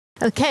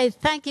Okay,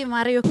 thank you,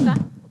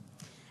 Marjukka.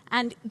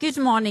 And good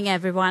morning,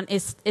 everyone.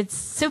 It's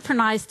super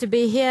nice to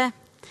be here.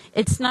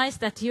 It's nice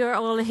that you're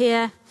all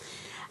here.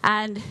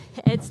 And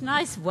it's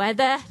nice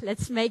weather.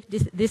 Let's make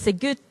this a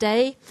good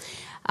day.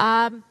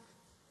 At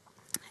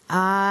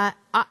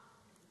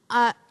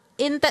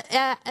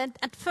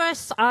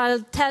first,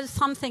 I'll tell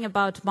something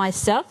about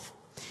myself.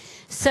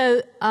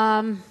 So,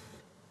 my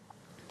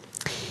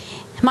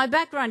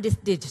background is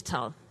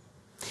digital.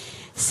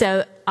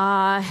 So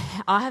I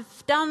have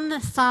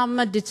done some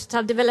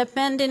digital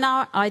development in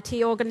our IT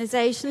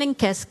organization in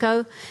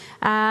Kesko,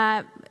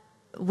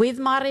 with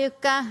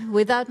Marjukka,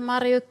 without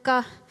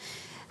Marjukka,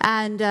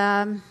 and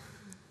I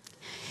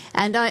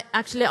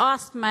actually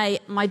asked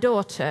my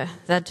daughter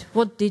that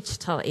what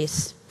digital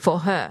is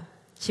for her.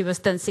 She was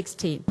then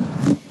 16,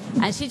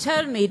 and she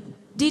told me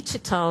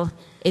digital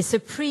is a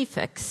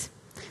prefix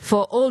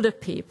for older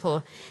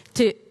people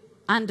to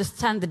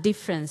understand the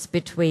difference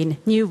between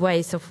new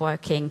ways of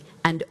working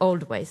and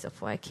old ways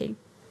of working.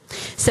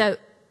 So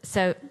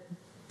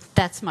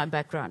that's my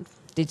background,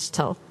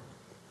 digital.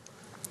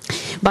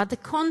 But the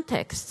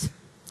context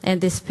in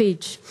this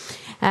speech,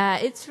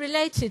 it's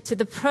related to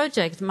the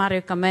project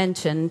Marjukka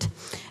mentioned.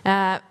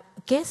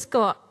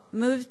 Kesko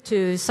moved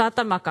to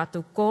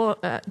Satamakatu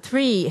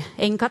 3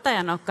 in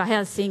Katajanokka,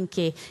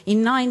 Helsinki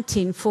in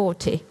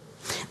 1940.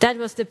 That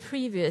was the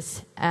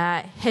previous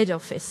head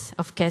office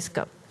of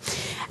Kesko.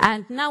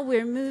 And now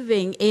we're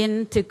moving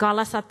into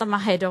Kalasatama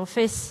head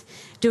office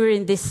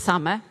during this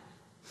summer.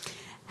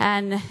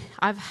 And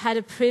I've had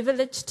a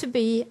privilege to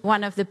be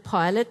one of the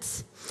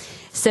pilots.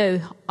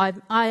 So I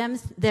am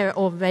there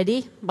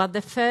already, but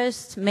the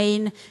first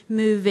main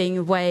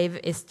moving wave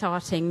is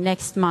starting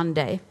next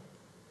Monday.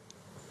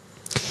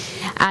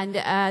 And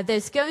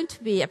there's going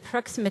to be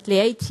approximately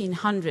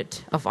 1,800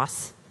 of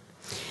us.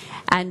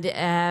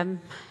 And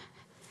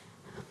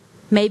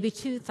maybe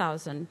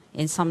 2,000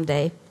 in some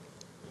day.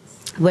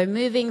 We're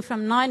moving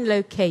from 9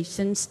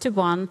 locations to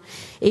 1,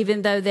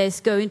 even though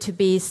there's going to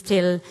be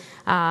still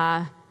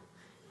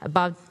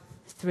about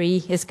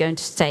 3 is going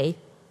to stay.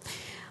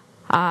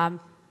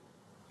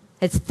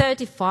 It's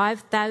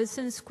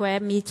 35,000 square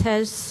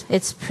meters.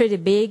 It's pretty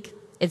big.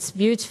 It's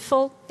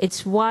beautiful.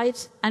 It's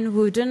white and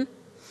wooden.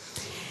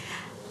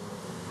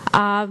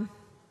 And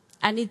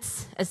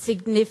it's a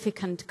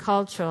significant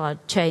cultural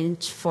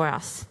change for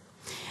us,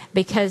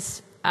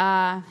 because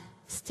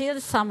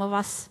still some of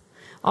us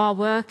are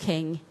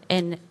working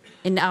in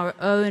our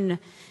own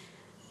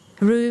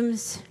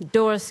rooms,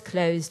 doors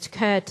closed,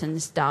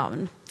 curtains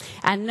down.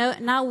 And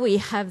now we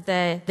have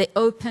the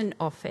open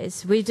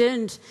office. We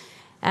don't,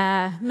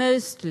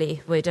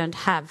 mostly we don't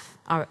have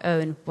our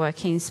own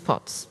working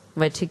spots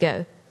where to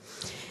go.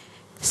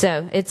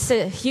 So it's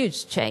a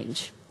huge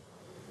change.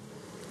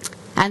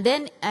 And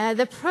then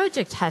the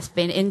project has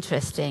been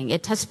interesting.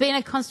 It has been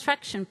a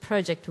construction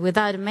project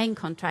without a main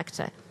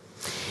contractor.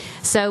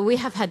 So we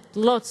have had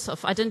lots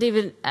of,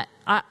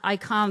 I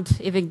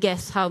can't even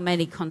guess how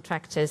many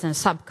contractors and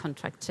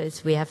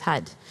subcontractors we have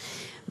had,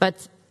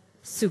 but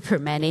super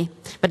many.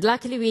 But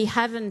luckily we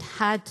haven't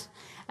had,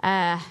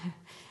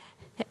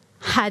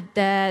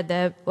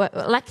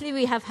 luckily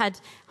we have had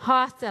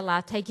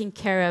Hartela taking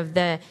care of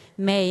the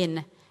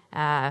main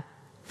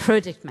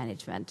project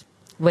management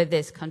with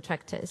these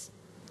contractors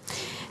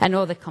and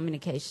all the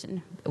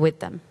communication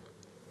with them.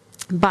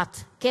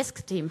 But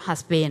Kesko team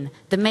has been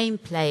the main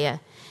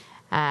player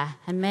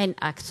and main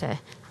actor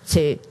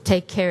to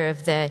take care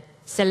of the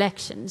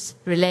selections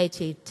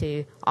related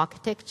to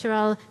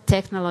architectural,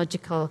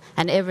 technological,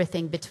 and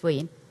everything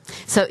between.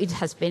 So it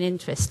has been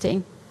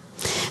interesting.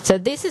 So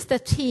this is the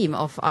team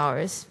of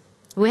ours.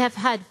 We have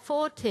had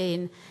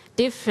 14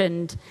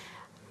 different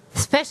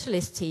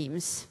specialist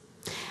teams,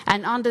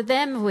 and under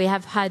them we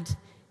have had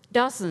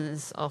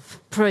dozens of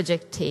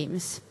project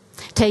teams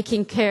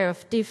taking care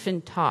of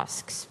different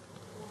tasks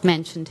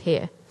mentioned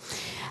here.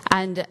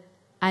 And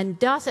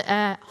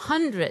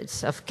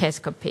hundreds of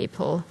Kesko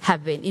people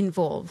have been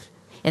involved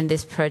in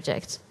this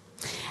project.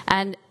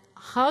 And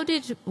how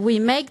did we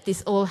make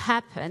this all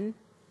happen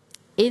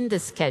in the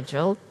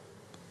schedule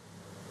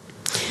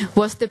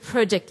was the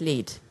project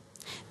lead.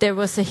 There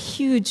was a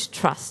huge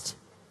trust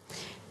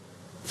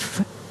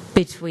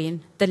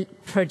between the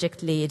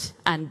project lead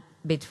and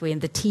between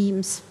the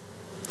teams.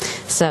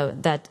 So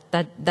that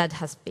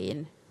has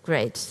been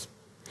great.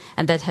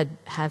 And that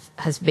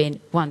has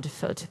been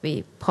wonderful to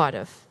be part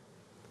of.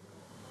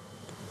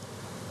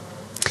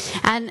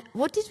 And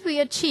what did we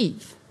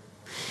achieve?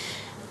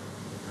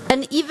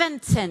 An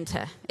event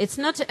center. It's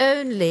not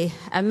only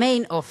a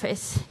main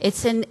office,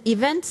 it's an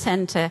event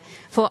center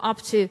for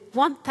up to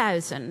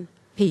 1,000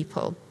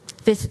 people,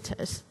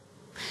 visitors.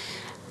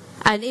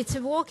 And it's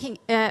a working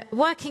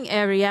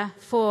area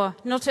for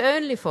not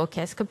only for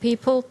Kesko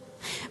people,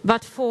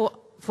 but for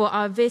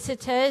our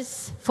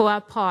visitors, for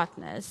our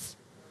partners.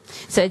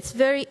 So it's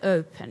very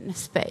open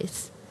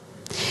space.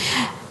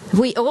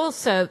 We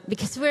also,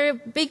 because we're a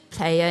big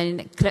player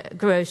in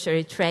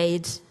grocery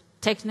trade,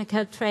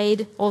 technical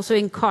trade, also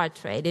in car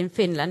trade in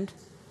Finland,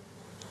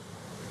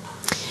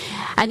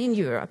 and in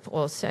Europe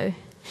also.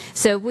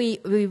 So we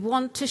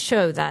want to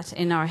show that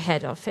in our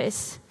head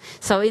office.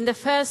 So in the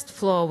first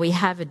floor, we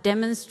have a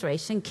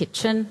demonstration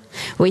kitchen.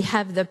 We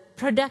have the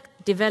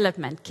product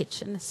development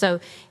kitchen. So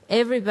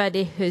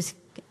everybody who's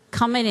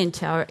coming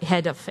into our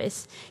head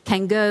office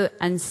can go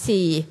and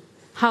see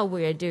how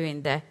we are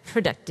doing the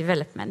product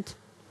development,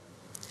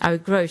 our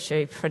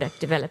grocery product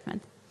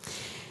development.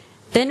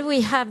 Then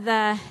we have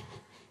the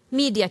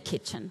media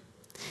kitchen.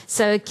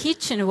 So a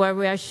kitchen where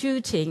we are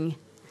shooting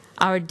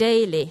our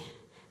daily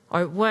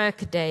or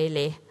work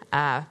daily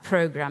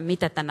program,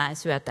 mitä tänään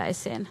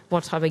syötäisiin,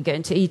 what are we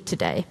going to eat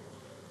today.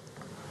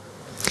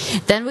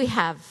 Then we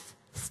have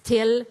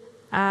still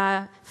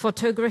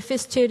photography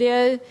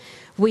studio.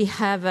 We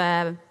have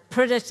a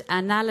product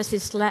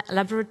analysis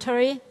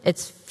laboratory.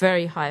 It's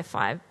very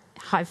hi-fi.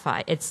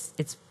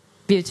 It's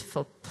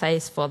beautiful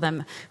place for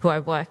them who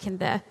are working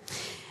there.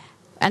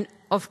 And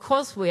of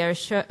course we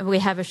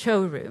have a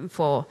showroom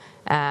for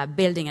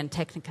building and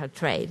technical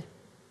trade.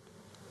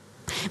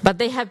 But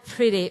they have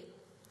pretty,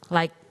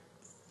 like,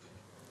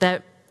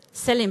 they're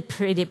selling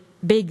pretty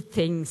big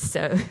things,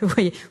 so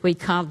we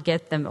can't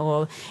get them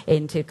all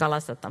into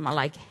Kalasatama,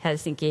 like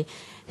Helsinki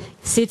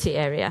city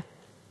area.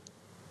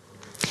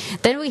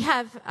 Then we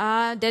have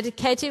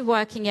dedicated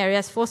working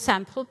areas for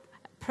sample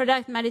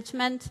product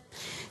management.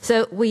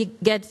 So we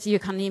get, you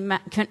can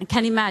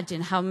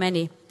imagine how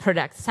many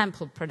products,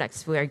 sample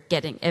products we are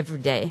getting every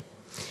day.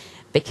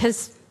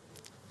 Because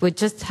we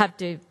just have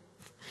to,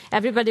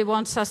 everybody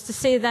wants us to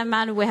see them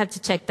and we have to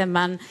check them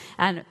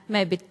and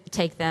maybe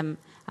take them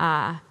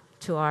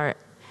to our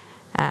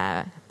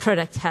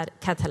product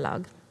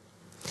catalog.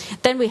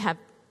 Then we have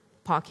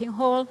parking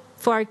hall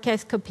for our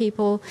Kesko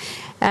people,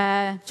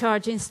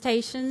 charging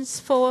stations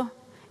for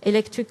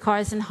electric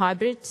cars and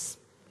hybrids.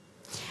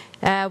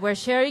 We're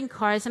sharing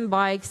cars and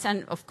bikes,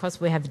 and of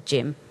course we have a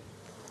gym.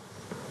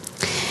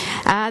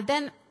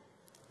 Then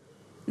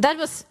that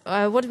was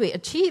what we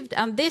achieved,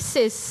 and this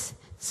is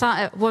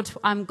what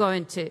I'm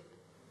going to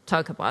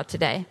talk about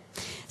today.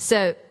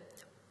 So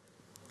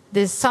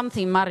there's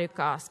something Marika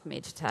asked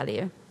me to tell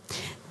you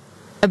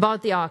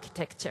about the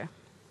architecture.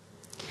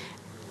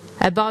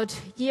 About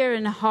a year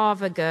and a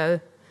half ago,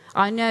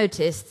 I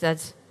noticed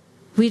that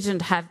we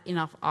didn't have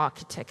enough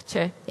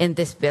architecture in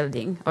this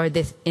building or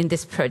in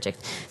this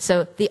project.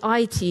 So the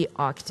IT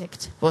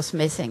architect was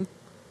missing.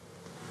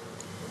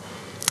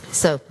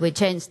 So we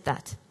changed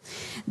that.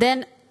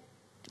 Then,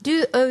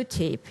 do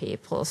OT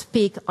people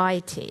speak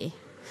IT?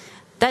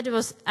 That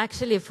was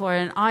actually for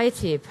an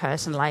IT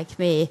person like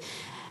me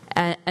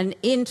an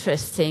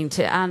interesting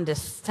to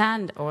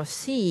understand or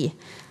see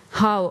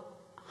how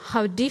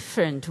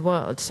different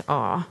worlds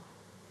are,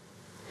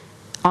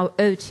 our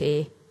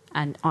OT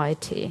and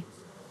IT.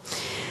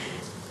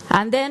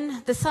 And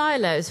then the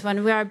silos,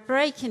 when we are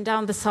breaking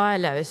down the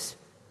silos,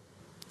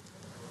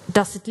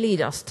 does it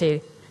lead us to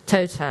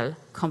total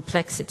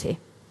complexity?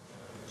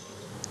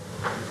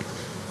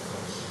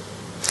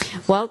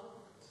 Well,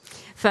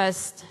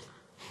 first,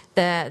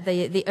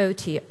 the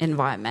OT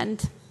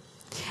environment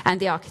and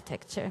the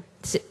architecture.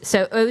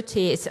 So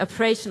OT is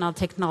operational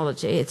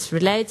technology. It's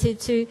related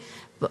to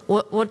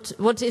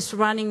what is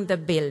running the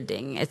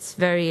building. It's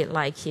very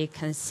like you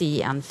can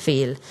see and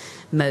feel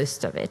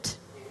most of it.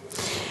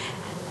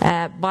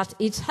 But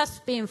it has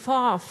been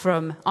far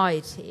from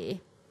IT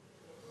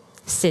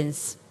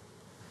since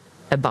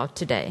about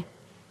today.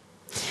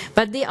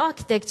 But the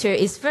architecture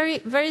is very,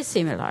 very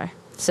similar.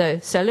 So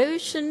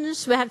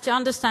solutions, we have to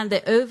understand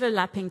the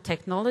overlapping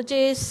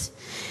technologies.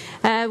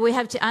 We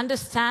have to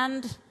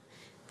understand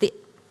the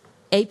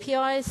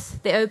APIs,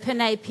 the open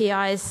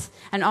APIs,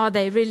 and are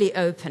they really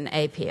open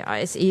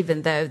APIs,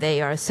 even though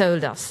they are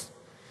sold us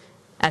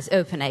as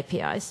open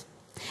APIs.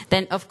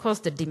 Then, of course,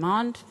 the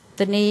demand,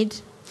 the need,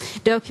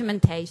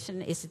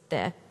 documentation, is it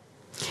there?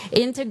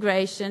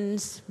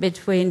 Integrations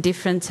between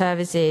different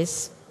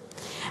services.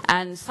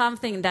 And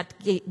something that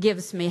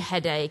gives me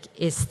headache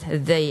is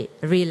the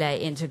relay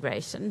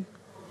integration,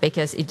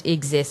 because it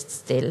exists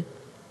still.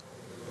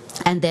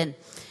 And then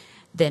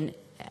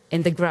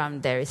in the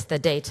ground there is the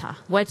data.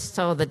 Where to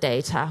store the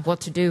data,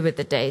 what to do with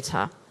the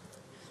data.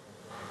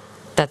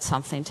 That's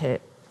something to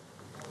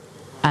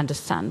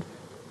understand.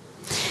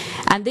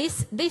 And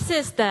this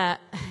is the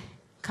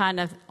kind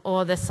of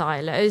all the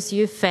silos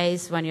you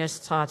face when you're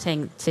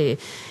starting to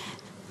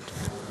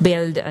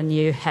build a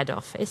new head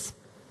office.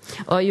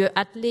 Or you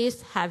at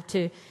least have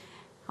to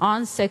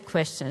answer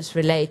questions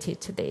related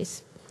to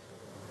this.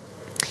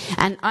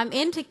 And I'm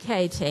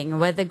indicating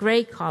with the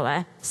grey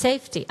color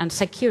safety and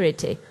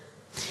security.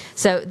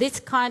 So this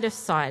kind of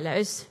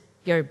silos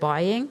you're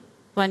buying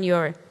when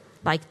you're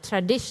like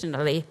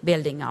traditionally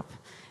building up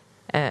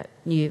a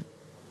new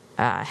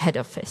head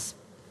office.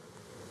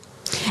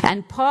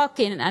 And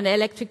parking and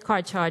electric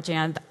car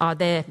charging are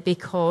there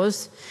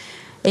because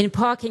in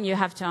parking you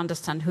have to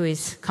understand who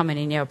is coming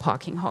in your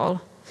parking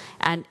hall.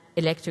 And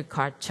electric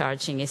car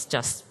charging is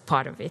just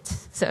part of it.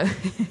 So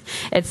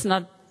it's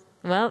not,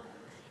 well,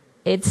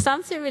 it's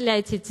something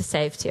related to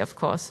safety, of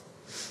course.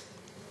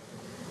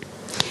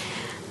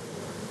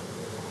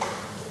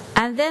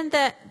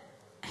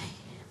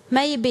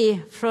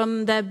 maybe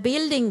from the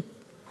building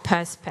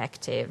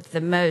perspective,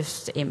 the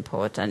most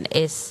important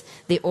is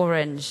the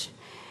orange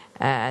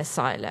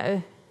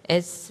silo.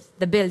 It's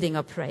the building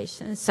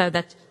operations, so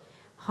that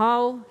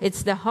how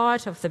it's the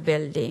heart of the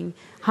building,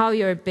 how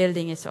your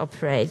building is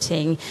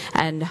operating,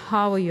 and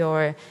how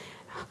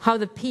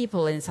the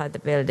people inside the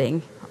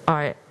building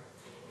are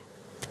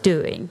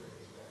doing.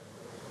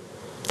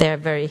 They're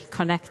very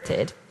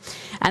connected.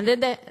 And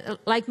then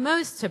like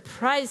most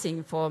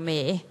surprising for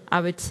me, I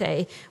would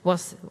say,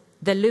 was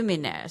the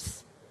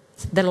luminaires,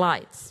 the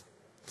lights.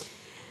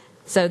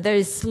 So there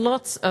is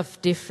lots of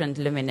different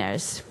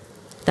luminaires.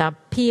 There are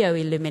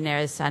PoE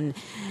luminaires and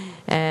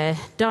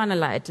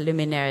Dynalite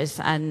luminaires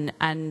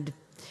and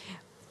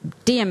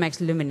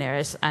DMX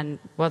luminaires and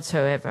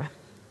whatsoever.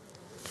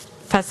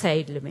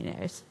 Facade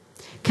luminaires.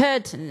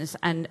 Curtains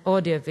and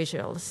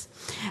audiovisuals.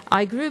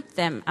 I group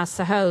them as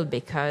a whole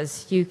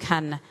because you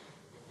can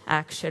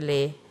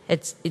actually,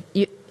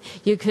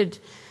 you could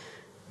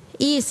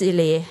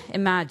easily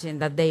imagine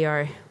that they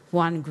are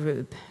one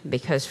group,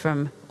 because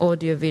from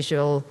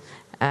audiovisual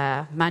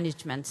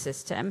management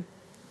system,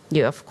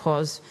 you of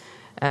course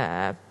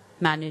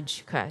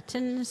manage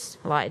curtains,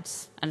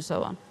 lights, and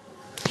so on.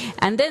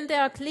 And then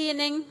there are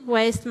cleaning,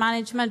 waste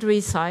management,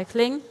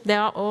 recycling. They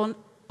are all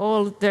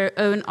their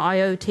own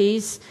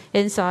IoTs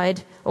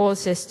inside all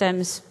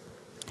systems,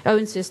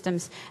 own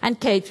systems, and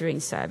catering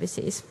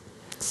services,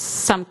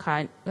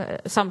 somehow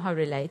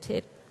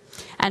related,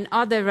 and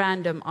other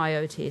random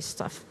IoT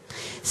stuff.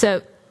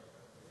 So,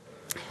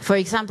 for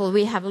example,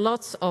 we have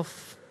lots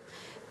of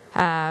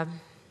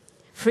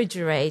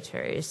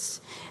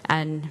refrigerators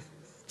and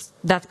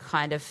that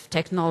kind of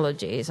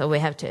technology. So we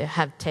have to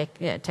have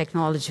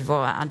technology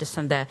for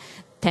understand the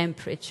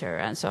temperature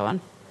and so on.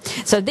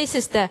 So this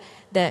is the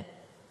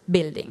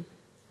building,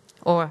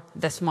 or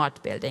the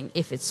smart building,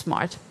 if it's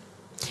smart.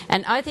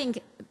 And I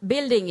think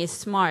building is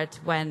smart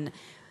when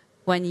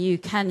you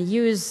can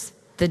use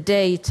the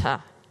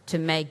data to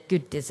make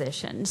good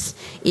decisions.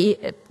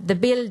 The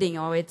building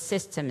or its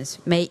systems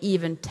may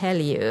even tell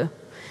you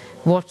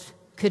what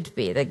could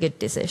be the good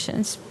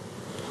decisions.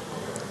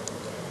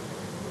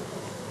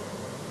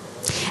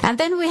 And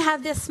then we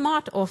have the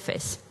smart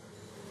office.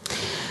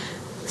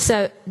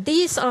 So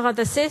these are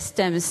the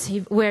systems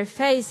we're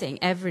facing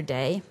every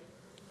day,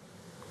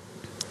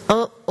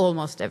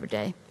 almost every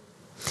day.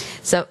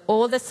 So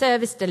all the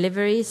service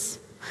deliveries,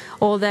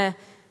 all the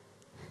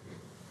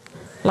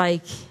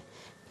like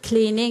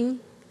cleaning,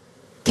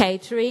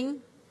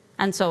 catering,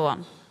 and so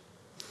on.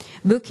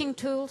 Booking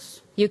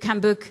tools, you can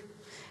book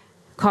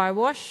car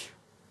wash,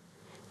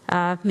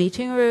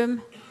 meeting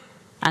room,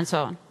 and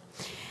so on.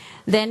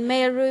 Then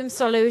mailroom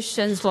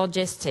solutions,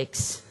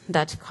 logistics,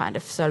 that kind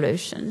of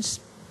solutions.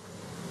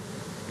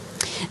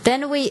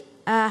 Then we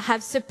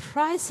have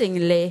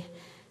surprisingly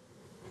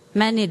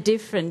many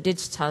different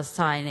digital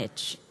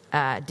signage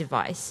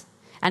devices.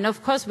 And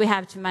of course we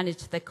have to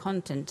manage the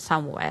content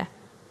somewhere.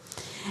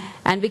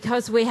 And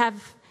because we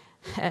have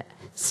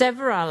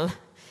several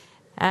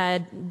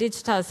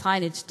digital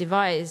signage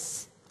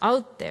devices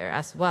out there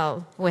as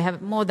well, we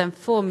have more than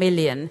 4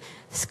 million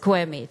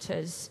square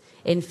meters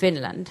in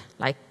Finland,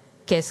 like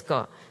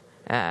Kesko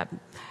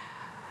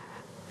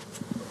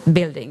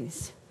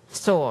buildings,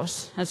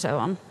 stores, and so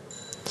on.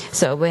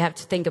 So we have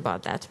to think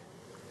about that.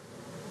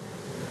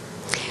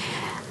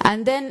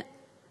 And then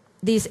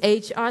these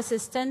HR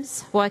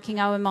systems, working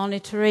hour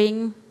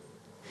monitoring,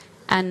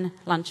 and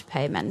lunch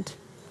payment,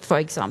 for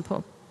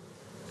example.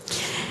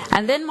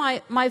 And then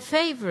my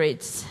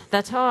favorites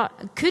that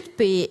could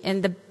be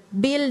in the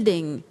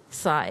building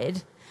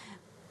side,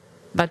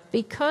 but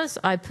because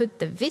I put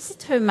the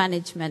visitor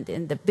management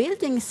in the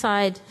building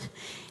side,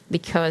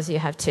 because you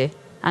have to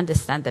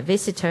understand the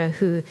visitor,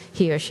 who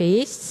he or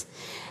she is.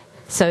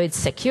 So it's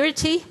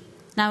security.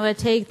 Now I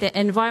take the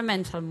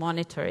environmental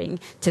monitoring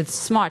to the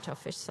smart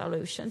office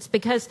solutions,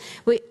 because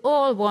we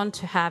all want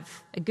to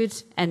have a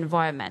good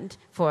environment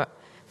for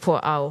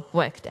our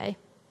workday.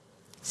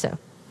 So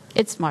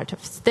it's smart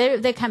office.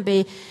 There can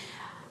be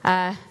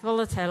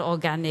volatile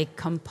organic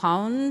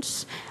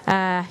compounds,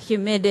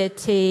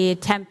 humidity,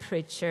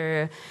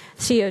 temperature,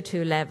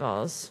 CO2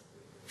 levels,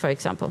 for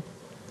example.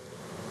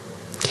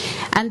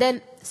 And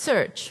then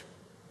search.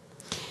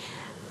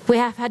 We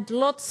have had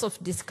lots of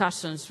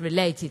discussions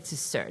related to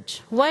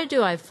search. Where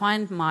do I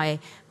find my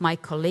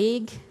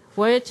colleague?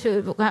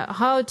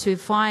 How to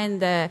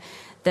find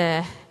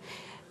the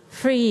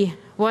free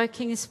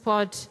working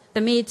spot,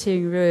 the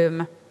meeting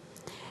room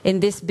in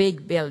this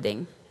big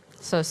building?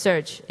 So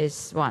search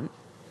is one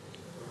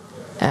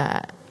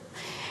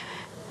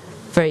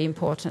very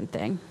important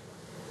thing.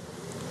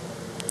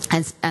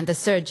 And the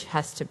search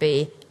has to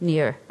be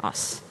near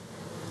us,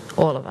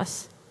 all of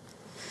us.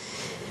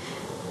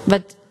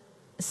 But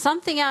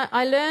something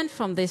I learned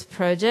from this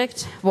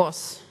project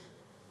was,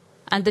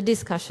 and the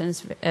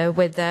discussions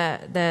with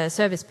the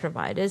service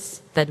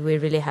providers, that we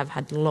really have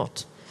had a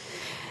lot.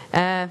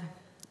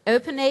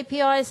 Open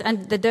APIs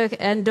and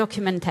and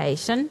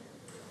documentation.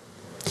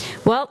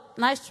 Well,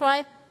 nice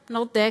try,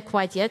 not there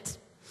quite yet.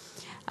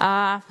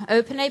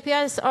 Open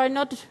APIs are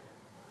not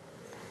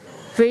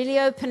really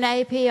open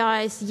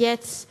APIs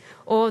yet,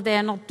 or they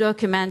are not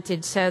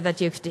documented so that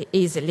you could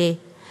easily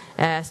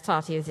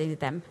start using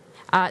them.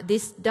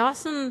 This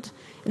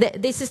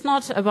is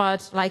not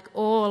about like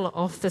all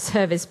of the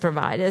service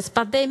providers,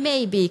 but there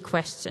may be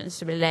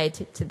questions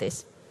related to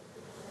this.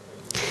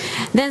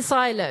 Then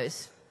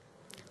silos.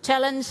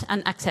 Challenge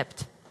and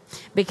accept.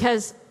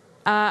 Because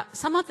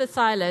some of the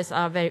silos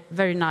are very,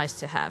 very nice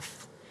to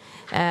have.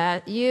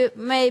 You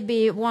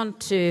maybe want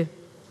to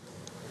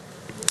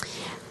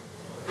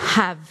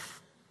have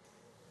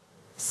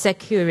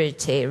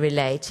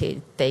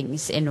security-related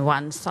things in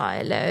one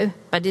silo,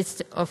 but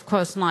it's of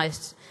course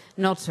nice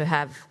not to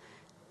have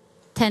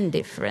 10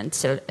 different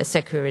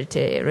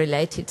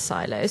security-related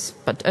silos,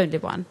 but only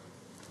one.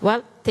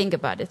 Well, think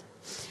about it.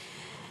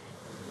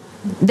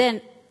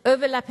 Then,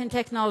 overlapping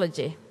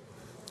technology.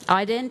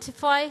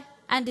 Identify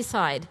and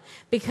decide,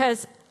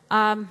 because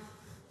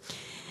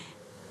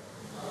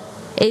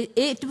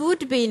it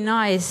would be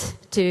nice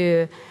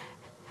to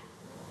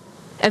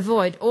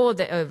avoid all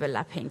the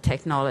overlapping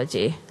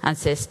technology and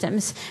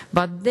systems,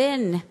 but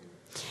then,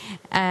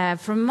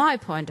 from my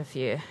point of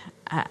view,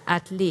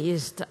 at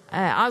least,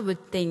 I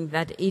would think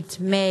that it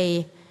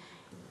may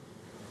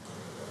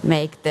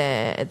make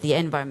the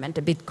environment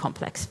a bit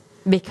complex,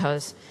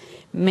 because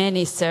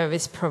many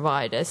service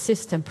providers,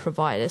 system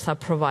providers are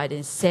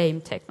providing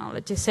same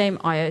technology, same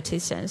IoT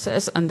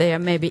sensors, and they are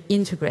maybe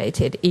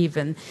integrated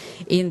even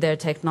in their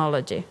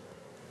technology.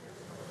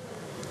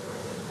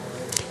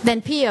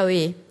 Then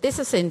PoE, this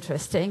is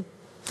interesting.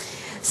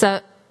 So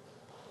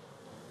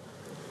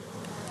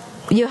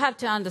you have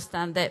to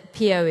understand the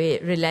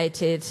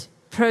PoE-related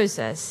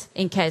process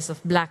in case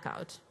of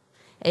blackout.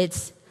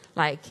 It's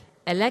like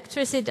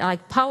electricity,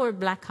 like power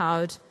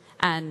blackout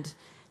and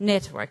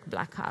network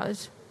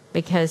blackout,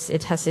 because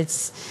it has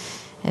its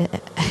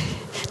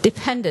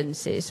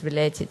dependencies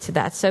related to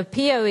that. So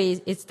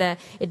PoE,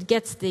 it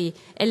gets the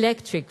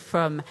electric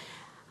from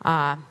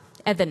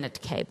Ethernet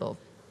cable,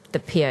 the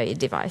PoE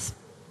device.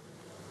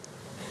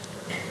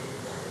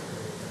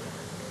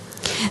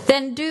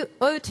 Then do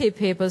OT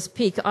people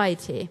speak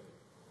IT?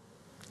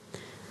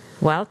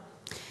 Well,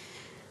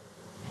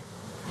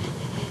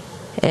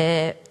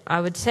 I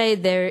would say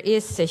there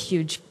is a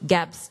huge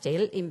gap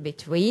still in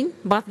between,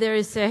 but there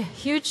is a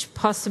huge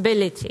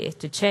possibility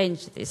to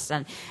change this,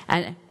 and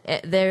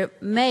there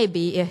may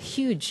be a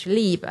huge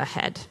leap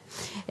ahead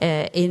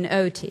in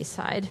OT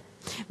side,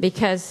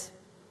 because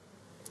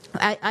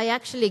I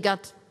actually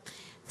got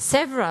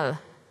several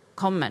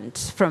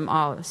comments from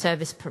our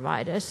service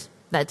providers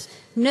that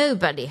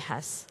nobody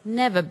has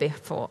never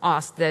before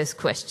asked those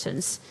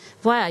questions.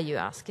 Why are you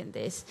asking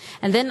this?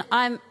 And then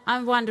I'm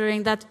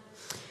wondering that,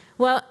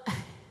 well,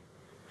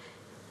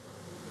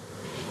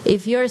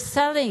 if you're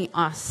selling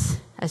us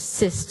a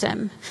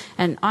system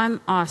and I'm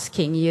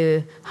asking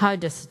you, how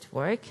does it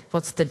work?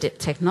 What's the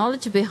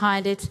technology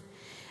behind it?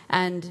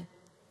 And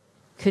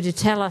could you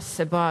tell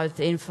us about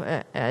the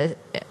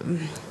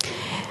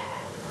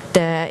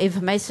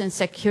information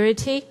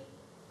security?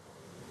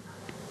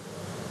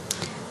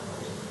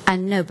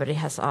 And nobody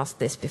has asked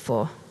this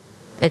before.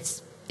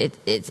 It's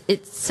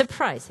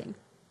surprising.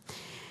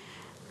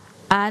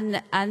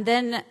 And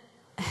then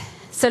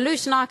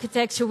solution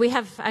architecture, we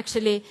have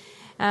actually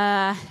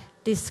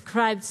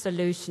described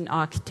solution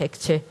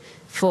architecture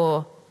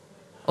for,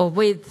 or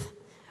with,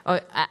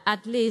 or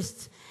at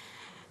least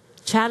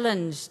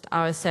challenged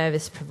our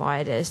service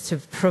providers to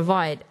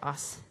provide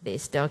us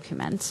these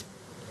documents.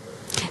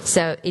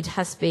 So it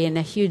has been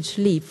a huge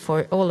leap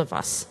for all of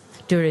us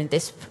during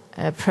this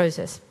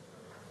process.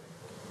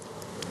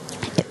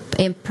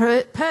 In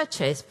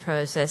purchase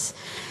process,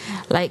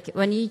 like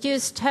when you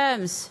use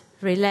terms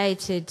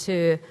related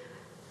to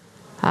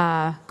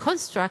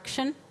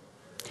construction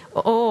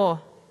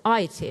or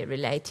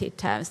IT-related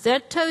terms,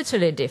 they're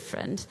totally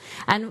different.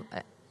 And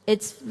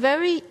it's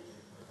very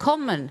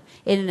common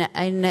in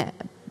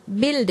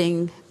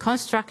building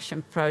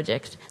construction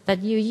projects that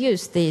you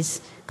use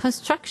these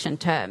construction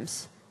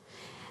terms.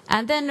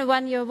 And then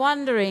when you're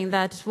wondering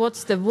that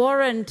what's the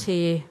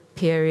warranty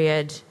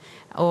period,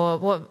 or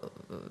what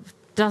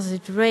does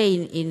it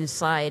rain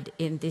inside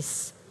in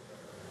this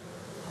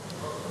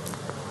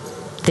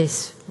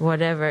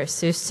whatever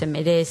system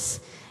it is,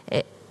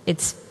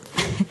 it's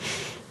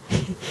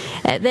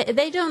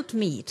they don't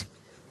meet,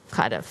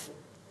 kind of.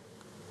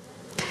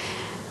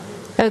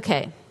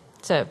 Okay,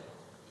 so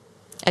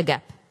a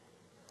gap.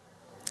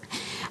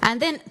 And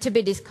then to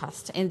be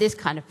discussed in this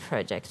kind of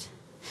project.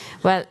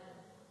 Well,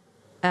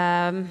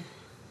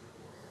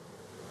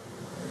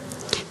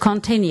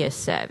 continuous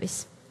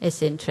service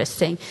is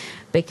interesting,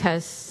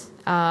 because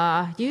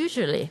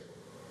usually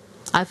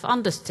I've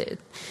understood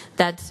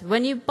that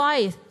when you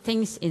buy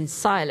things in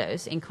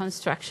silos in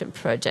construction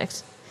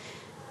projects,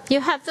 you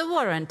have the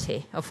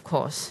warranty, of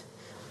course.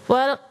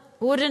 Well,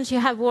 wouldn't you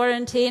have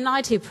warranty in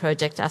IT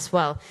project as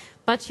well?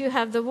 But you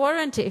have the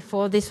warranty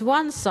for this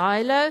one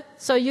silo,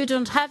 so you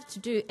don't have to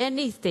do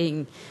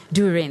anything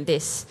during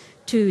this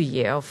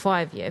 2-year or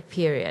 5-year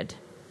period.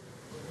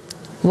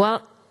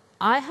 Well,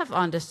 I have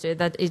understood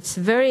that it's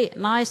very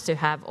nice to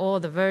have all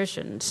the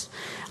versions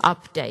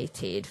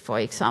updated, for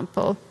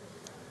example.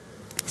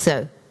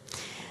 So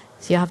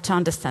you have to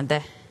understand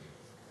the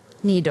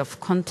need of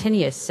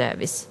continuous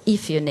service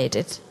if you need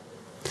it.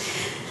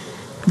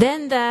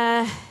 Then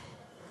the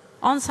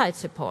on-site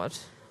support.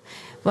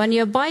 When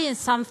you're buying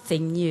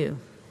something new,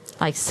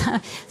 like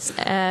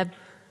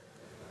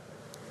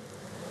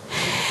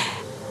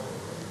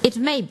it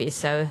may be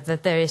so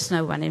that there is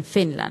no one in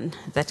Finland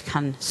that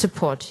can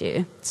support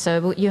you.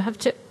 So you have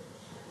to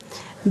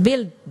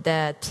build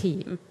the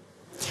team.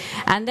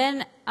 And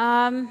then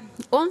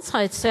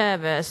on-site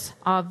servers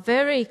are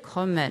very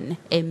common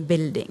in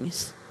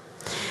buildings.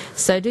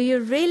 So do you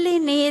really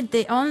need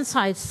the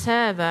on-site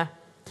server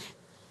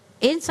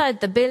inside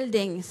the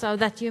building so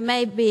that you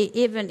maybe,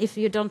 even if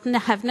you don't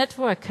have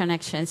network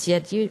connections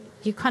yet, you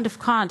kind of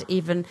can't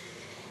even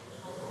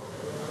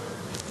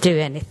do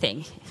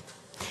anything?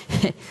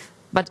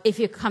 But if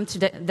you come to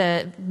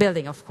the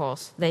building, of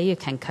course, there you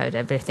can code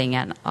everything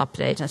and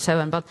update and so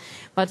on.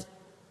 But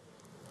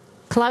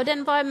cloud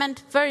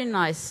environment, very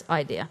nice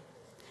idea.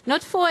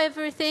 Not for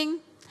everything.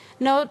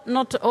 No,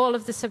 not all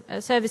of the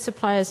service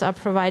suppliers are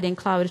providing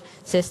cloud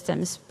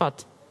systems,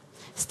 but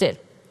still,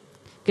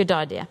 good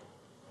idea.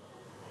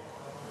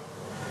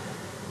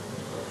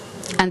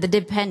 And the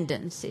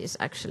dependencies,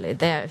 actually,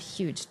 they are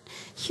huge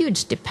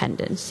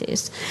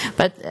dependencies.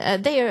 But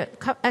they are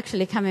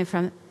actually coming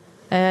from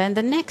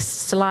the next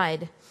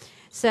slide.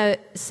 So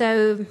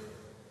the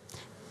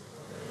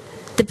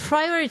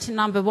priority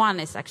number one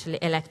is actually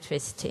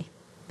electricity,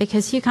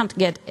 because you can't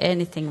get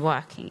anything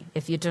working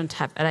if you don't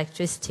have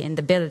electricity in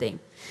the building.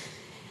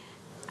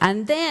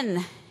 And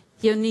then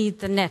you need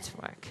the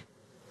network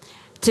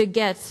to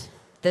get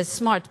the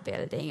smart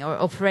building or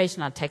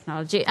operational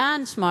technology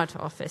and smart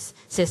office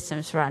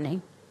systems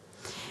running.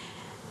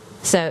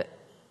 So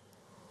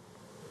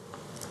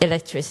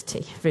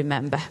electricity,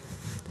 remember,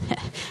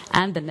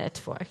 and the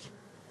network.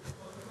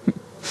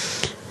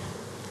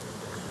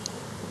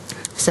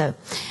 So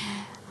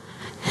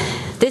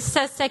this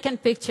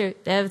second picture,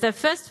 the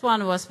first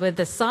one was with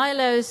the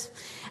silos,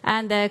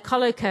 and the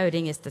color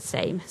coding is the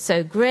same.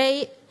 So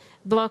gray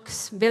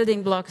blocks,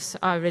 building blocks,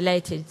 are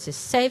related to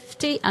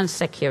safety and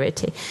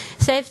security.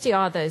 Safety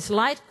are those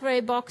light gray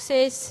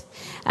boxes,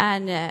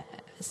 and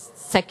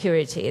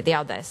security, the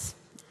others,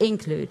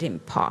 including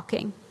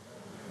parking.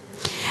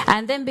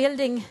 And then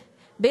building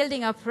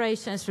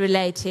operations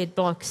related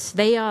blocks,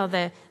 they are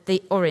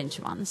the orange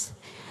ones.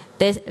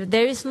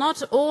 There is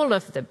not all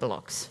of the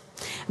blocks,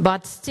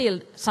 but still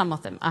some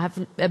of them. I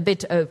have a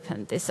bit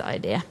opened this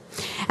idea.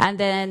 And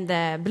then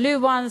the blue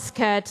ones,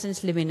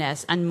 curtains,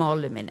 luminaires, and more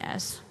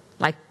luminaires.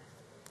 Like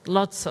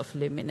lots of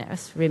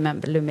luminaires,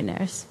 remember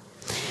luminaires.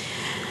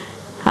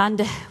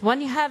 And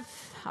when you have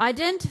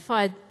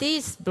identified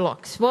these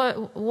blocks,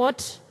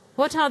 what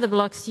are the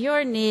blocks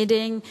you're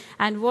needing,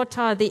 and what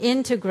are the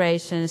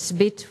integrations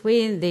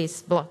between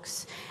these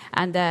blocks?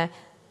 And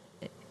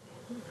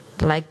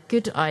like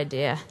good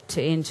idea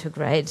to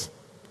integrate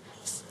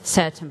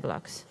certain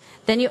blocks.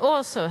 Then you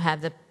also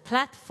have the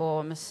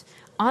platforms,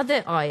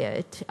 other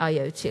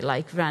IoT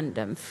like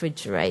random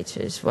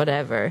refrigerators,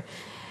 whatever,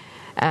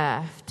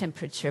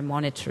 temperature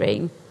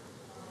monitoring.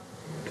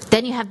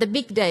 Then you have the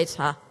big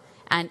data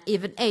and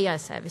even AI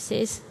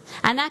services.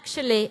 And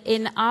actually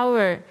in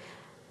our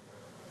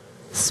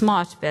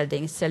smart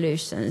building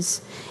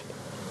solutions,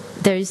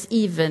 there is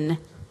even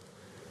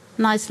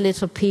a nice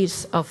little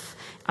piece of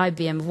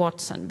IBM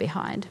Watson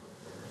behind.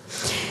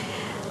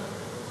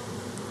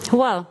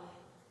 Well,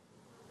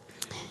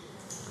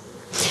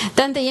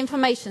 then the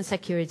information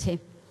security.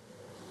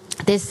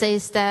 This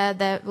is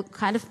the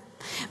kind of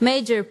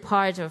major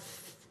part of,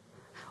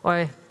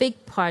 or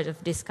big part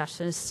of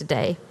discussions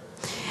today.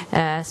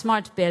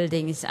 Smart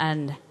buildings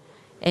and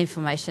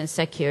information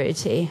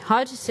security.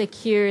 How to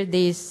secure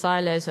these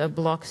silos or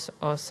blocks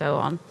or so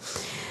on.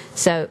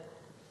 So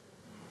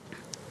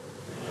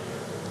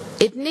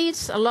it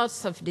needs a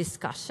lot of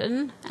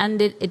discussion,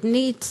 and it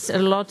needs a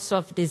lot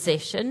of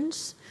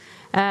decisions.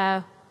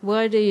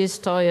 Where do you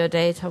store your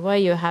data?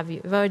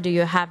 Where do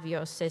you have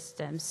your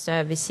systems,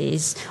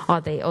 services?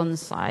 Are they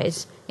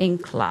on-site, in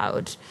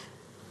cloud,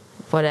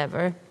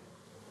 whatever?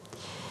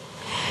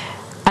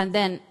 And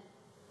then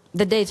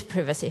the data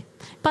privacy.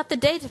 But the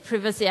data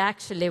privacy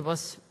actually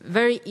was a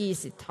very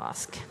easy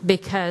task,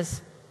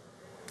 because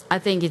I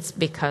think it's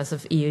because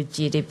of EU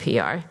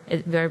GDPR.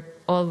 We're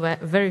all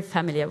very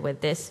familiar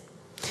with this.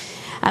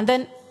 And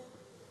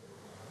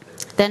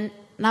then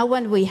now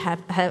when we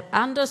have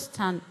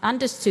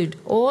understood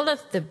all of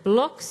the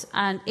blocks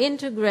and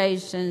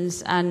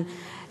integrations and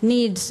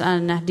needs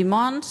and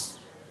demands,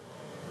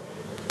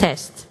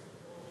 test.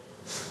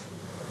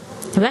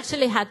 We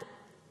actually had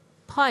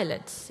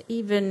pilots,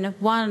 even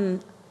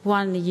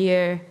one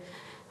year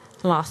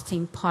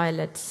lasting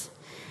pilots,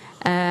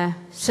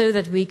 so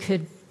that we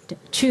could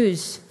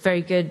choose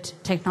very good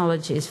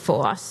technologies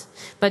for us.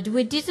 But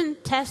we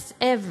didn't test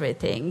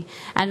everything,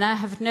 and I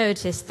have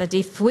noticed that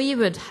if we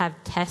would have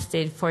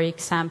tested, for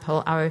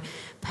example, our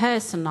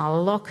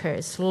personal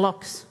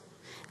locks,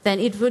 then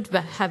it would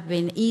have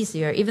been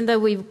easier, even though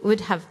we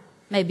would have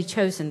maybe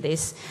chosen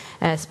these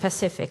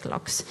specific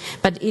locks.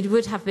 But it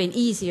would have been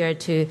easier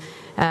to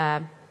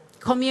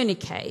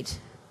communicate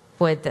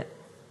with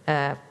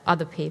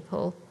other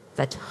people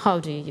that how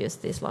do you use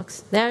these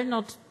locks. They're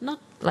not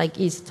like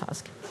easy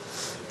task.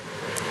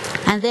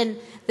 And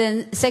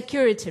then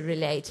security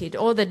related,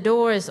 all the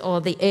doors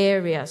or the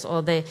areas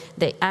or the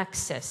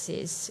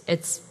accesses,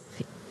 it's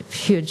a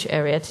huge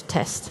area to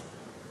test.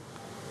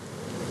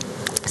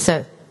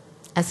 So,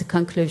 as a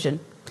conclusion,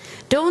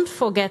 don't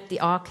forget the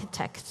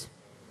architect.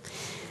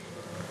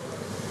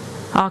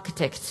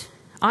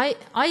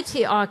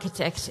 IT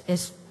architect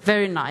is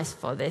very nice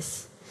for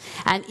this.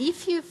 And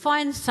if you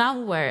find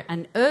somewhere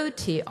an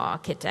OT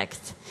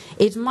architect,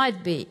 it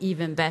might be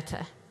even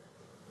better.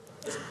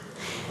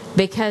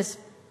 Because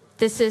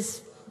this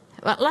is,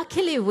 well,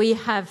 luckily we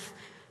have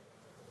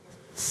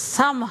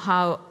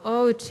somehow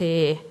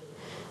OT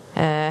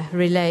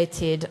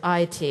related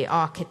IT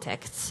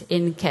architects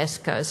in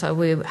Kesko, so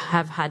we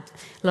have had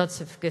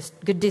lots of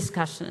good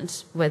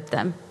discussions with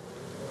them.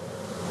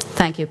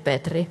 Thank you,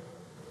 Petri.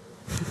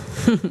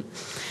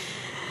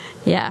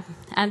 Yeah,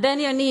 and then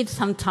you need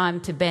some time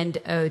to bend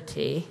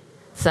OT.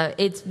 So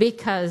it's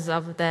because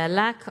of the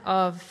lack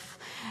of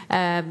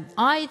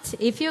IT.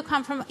 If you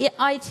come from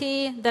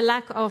IT, the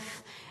lack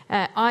of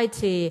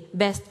IT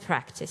best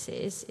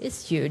practices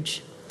is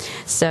huge.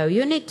 So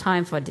you need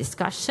time for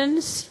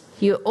discussions.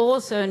 You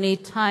also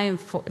need time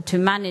to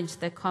manage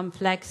the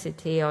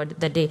complexity or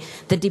the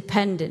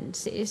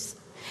dependencies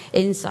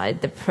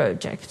inside the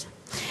project.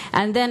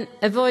 And then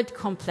avoid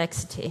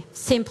complexity.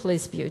 Simple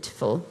is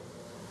beautiful.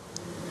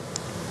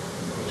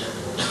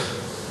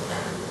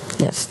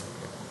 Yes.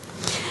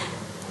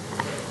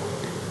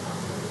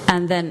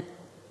 And then,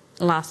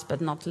 last but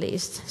not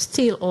least,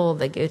 steal all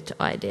the good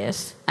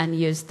ideas and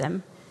use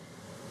them.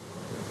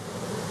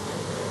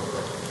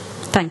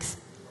 Thanks.